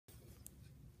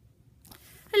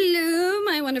Hello,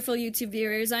 my wonderful YouTube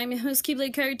viewers. I'm your host,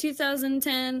 Keyblade Card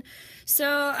 2010. So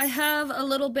I have a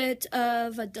little bit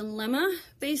of a dilemma,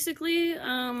 basically.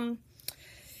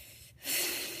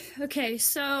 Okay,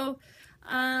 so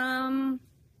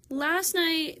last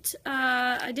night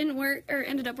I didn't work, or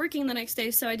ended up working the next day,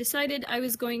 so I decided I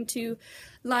was going to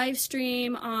live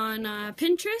stream on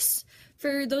Pinterest.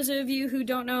 For those of you who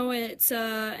don't know, it's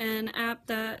an app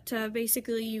that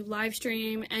basically you live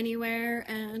stream anywhere,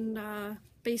 and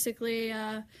basically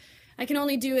I can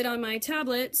only do it on my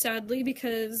tablet, sadly,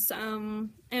 because and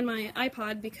my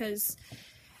iPod, because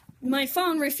my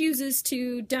phone refuses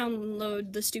to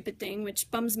download the stupid thing, which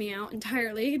bums me out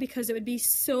entirely, because it would be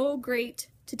so great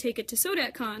to take it to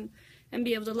SodecCon and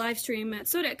be able to live stream at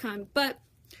SodecCon. But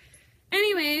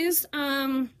anyways,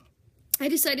 I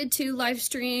decided to live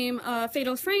stream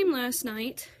Fatal Frame last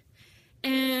night,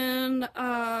 and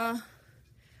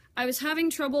I was having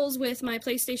troubles with my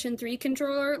PlayStation 3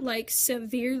 controller, like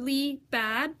severely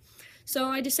bad, so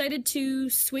I decided to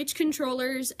switch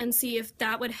controllers and see if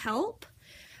that would help.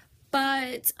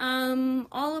 But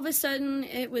all of a sudden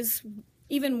it was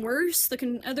even worse.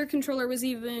 The other controller was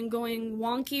even going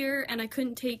wonkier, and I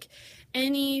couldn't take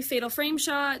any Fatal Frame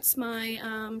shots.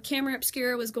 My camera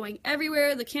obscura was going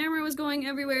everywhere. The camera was going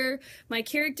everywhere. My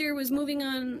character was moving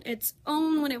on its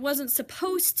own when it wasn't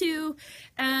supposed to.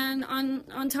 And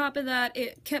on top of that,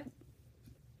 it kept,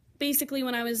 basically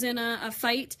when I was in a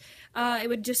fight, it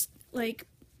would just like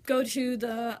go to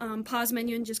the pause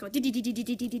menu and just go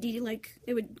like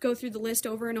it would go through the list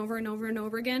over and over and over and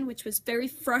over again, which was very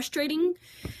frustrating.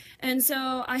 And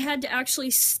so I had to actually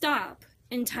stop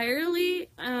entirely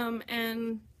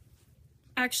and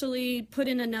actually put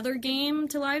in another game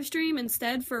to live stream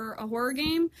instead, for a horror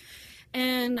game.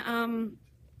 And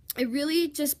it really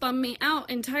just bummed me out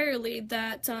entirely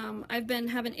that I've been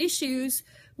having issues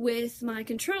with my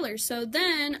controller. So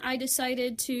then I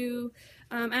decided to,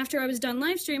 after I was done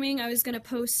live streaming, I was going to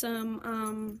post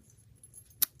some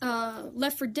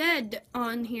Left 4 Dead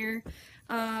on here,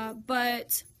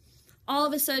 but all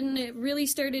of a sudden it really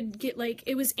started to get, like,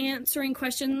 it was answering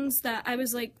questions that I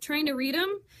was like trying to read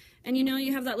them, and you know,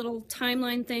 you have that little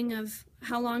timeline thing of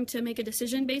how long to make a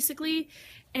decision, basically.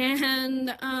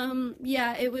 And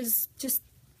yeah, it was just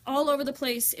all over the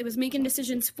place. It was making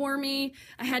decisions for me.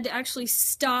 I had to actually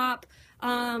stop.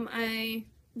 I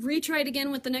retried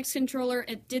again with the next controller.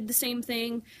 It did the same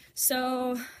thing.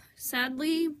 So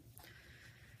sadly,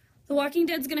 The Walking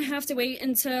Dead's gonna have to wait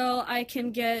until I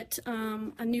can get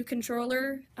a new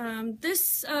controller.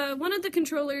 This one of the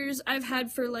controllers I've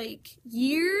had for like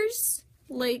years,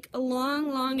 like a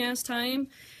long ass time,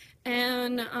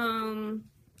 and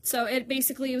so it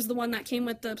basically was the one that came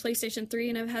with the PlayStation 3,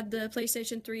 and I've had the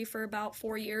PlayStation 3 for about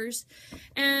 4 years.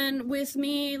 And with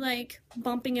me, like,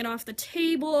 bumping it off the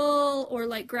table, or,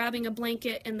 like, grabbing a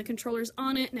blanket and the controller's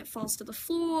on it and it falls to the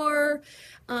floor,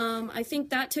 I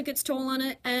think that took its toll on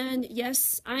it. And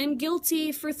yes, I'm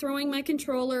guilty for throwing my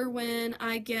controller when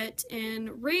I get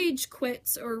in rage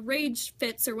quits or rage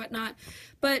fits or whatnot,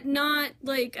 but not,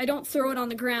 like, I don't throw it on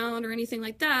the ground or anything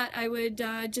like that. I would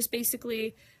just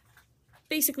basically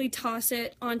toss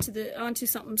it onto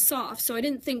something soft. So I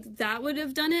didn't think that would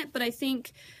have done it, but I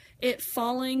think it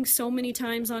falling so many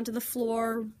times onto the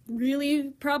floor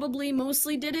really probably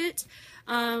mostly did it.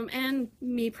 And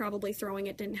me probably throwing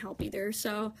it didn't help either.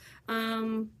 So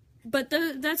but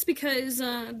that's because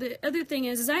the other thing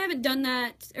is I haven't done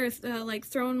that, or like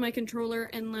thrown my controller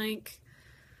in like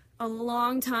a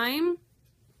long time.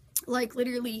 Like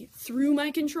literally threw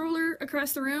my controller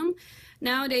across the room.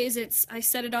 Nowadays I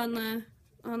set it on the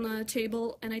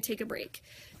table and I take a break.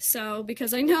 So,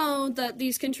 because I know that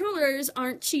these controllers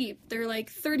aren't cheap. They're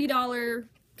like $30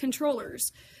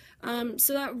 controllers.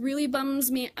 So that really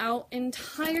bums me out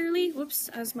entirely. Whoops,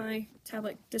 as my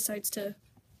tablet decides to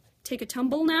take a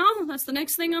tumble now. That's the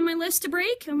next thing on my list to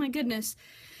break. Oh my goodness.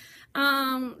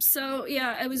 So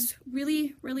yeah, I was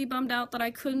really bummed out that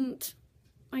I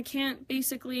can't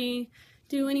basically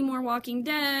do any more Walking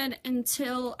Dead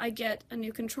until I get a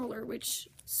new controller, which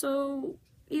so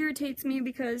irritates me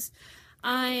because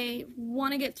I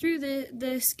want to get through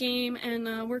this game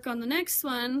and work on the next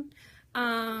one,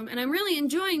 and I'm really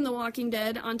enjoying The Walking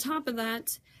Dead on top of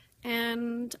that,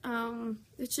 and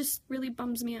it just really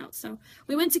bums me out. So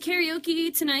we went to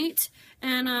karaoke tonight,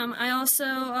 and I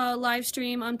also live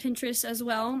stream on Pinterest as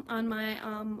well on my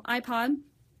iPod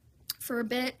for a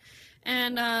bit.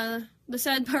 And the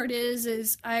sad part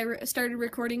is I started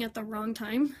recording at the wrong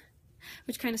time,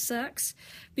 which kind of sucks,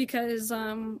 because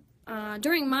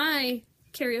during my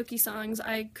karaoke songs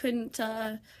I couldn't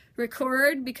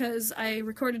record because I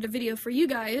recorded a video for you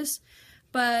guys.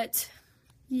 But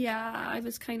yeah, I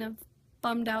was kind of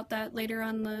bummed out that later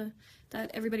on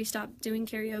that everybody stopped doing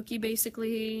karaoke,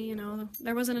 basically. You know,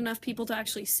 there wasn't enough people to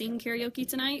actually sing karaoke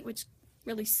tonight, which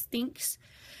really stinks.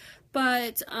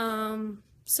 But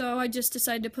so I just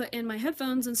decided to put in my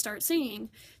headphones and start singing.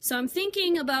 So I'm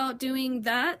thinking about doing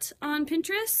that on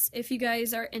Pinterest if you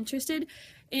guys are interested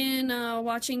in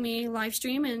watching me live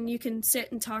stream, and you can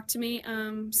sit and talk to me.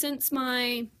 Since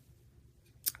my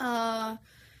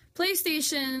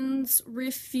PlayStations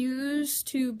refuse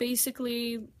to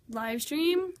basically live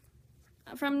stream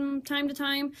from time to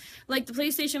time. Like the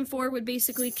PlayStation 4 would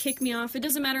basically kick me off. It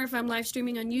doesn't matter if I'm live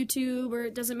streaming on YouTube, or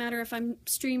it doesn't matter if I'm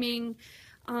streaming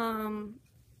on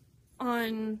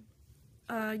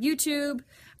YouTube,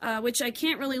 which I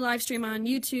can't really live stream on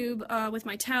YouTube with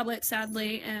my tablet,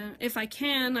 sadly. And if I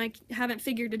can, I haven't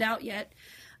figured it out yet.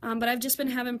 But I've just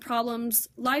been having problems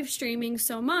live streaming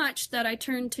so much that I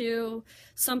turned to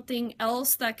something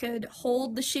else that could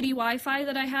hold the shitty Wi-Fi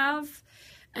that I have.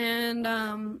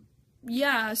 And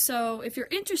yeah, so if you're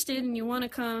interested and you want to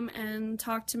come and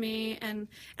talk to me and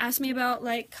ask me about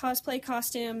like cosplay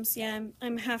costumes, yeah,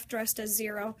 I'm half dressed as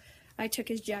Zero. I took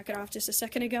his jacket off just a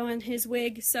second ago and his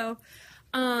wig. So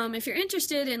if you're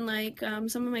interested in like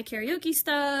some of my karaoke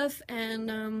stuff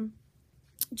and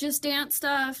just dance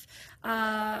stuff,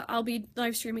 I'll be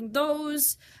live streaming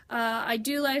those. I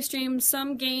do live stream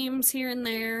some games here and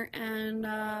there,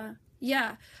 and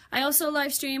yeah, I also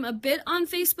live stream a bit on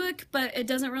Facebook, but it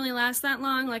doesn't really last that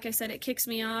long. Like I said, it kicks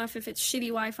me off if it's shitty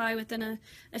Wi-Fi within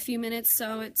a few minutes,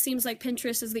 so it seems like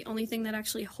Pinterest is the only thing that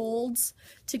actually holds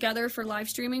together for live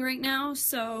streaming right now.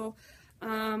 So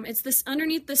it's this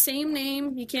underneath the same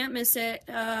name, you can't miss it.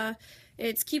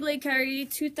 It's Keyblade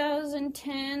Kairi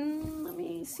 2010. Let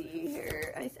me see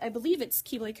here. I believe it's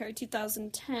Keyblade Kairi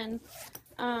 2010.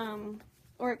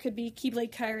 Or it could be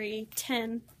Keyblade Kairi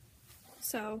 10.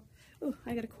 So, oh,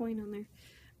 I got a coin on there.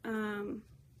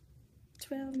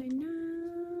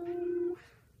 $12.99.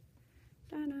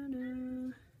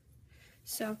 Da-da-da.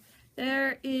 So,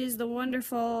 there is the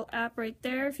wonderful app right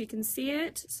there, if you can see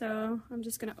it. So, I'm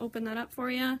just going to open that up for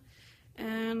you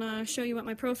and show you what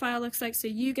my profile looks like so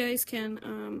you guys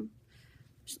can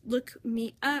look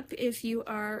me up if you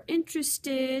are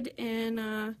interested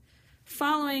in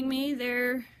following me.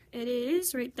 There it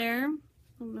is right there. I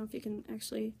don't know if you can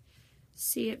actually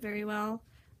see it very well,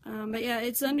 but yeah,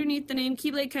 it's underneath the name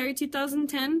Keyblade Kairi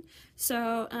 2010,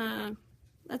 so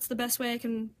that's the best way I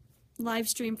can live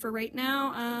stream for right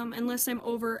now, unless I'm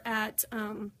over at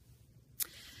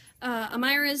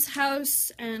Amira's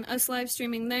house and us live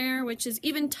streaming there, which is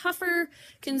even tougher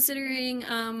considering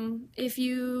if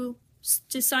you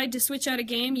decide to switch out a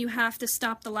game, you have to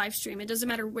stop the live stream. It doesn't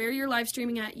matter where you're live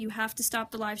streaming at, you have to stop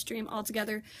the live stream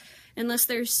altogether, unless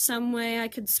there's some way I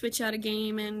could switch out a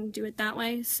game and do it that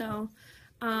way. So,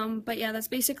 but yeah, that's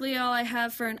basically all I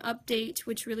have for an update,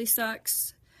 which really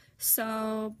sucks.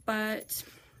 So, but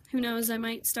who knows, I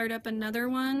might start up another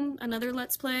one, another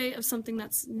Let's Play of something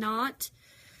that's not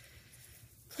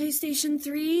PlayStation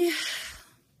 3.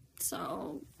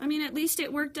 So, I mean, at least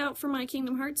it worked out for my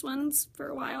Kingdom Hearts ones for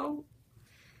a while.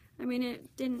 I mean,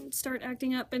 it didn't start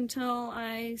acting up until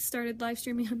I started live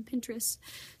streaming on Pinterest.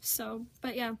 So,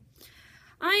 but yeah.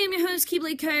 I am your host,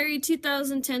 Keyblade Kairi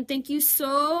 2010. Thank you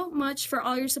so much for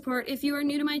all your support. If you are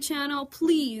new to my channel,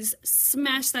 please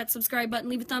smash that subscribe button,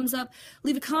 leave a thumbs up,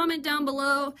 leave a comment down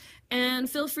below, and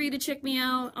feel free to check me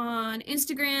out on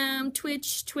Instagram,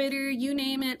 Twitch, Twitter, you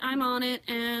name it, I'm on it,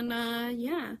 and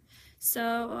yeah.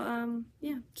 So,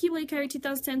 yeah, Keyblade Kairi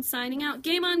 2010 signing out.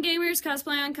 Game on gamers,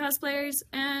 cosplay on cosplayers,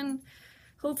 and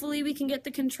hopefully we can get the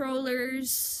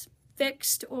controllers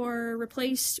fixed or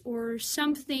replaced or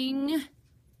something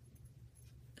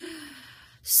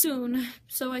soon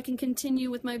so I can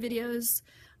continue with my videos.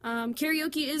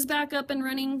 Karaoke is back up and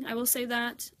running, I will say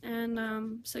that,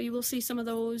 and so you will see some of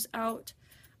those out.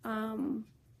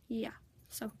 Yeah,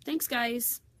 so thanks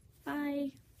guys,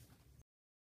 bye.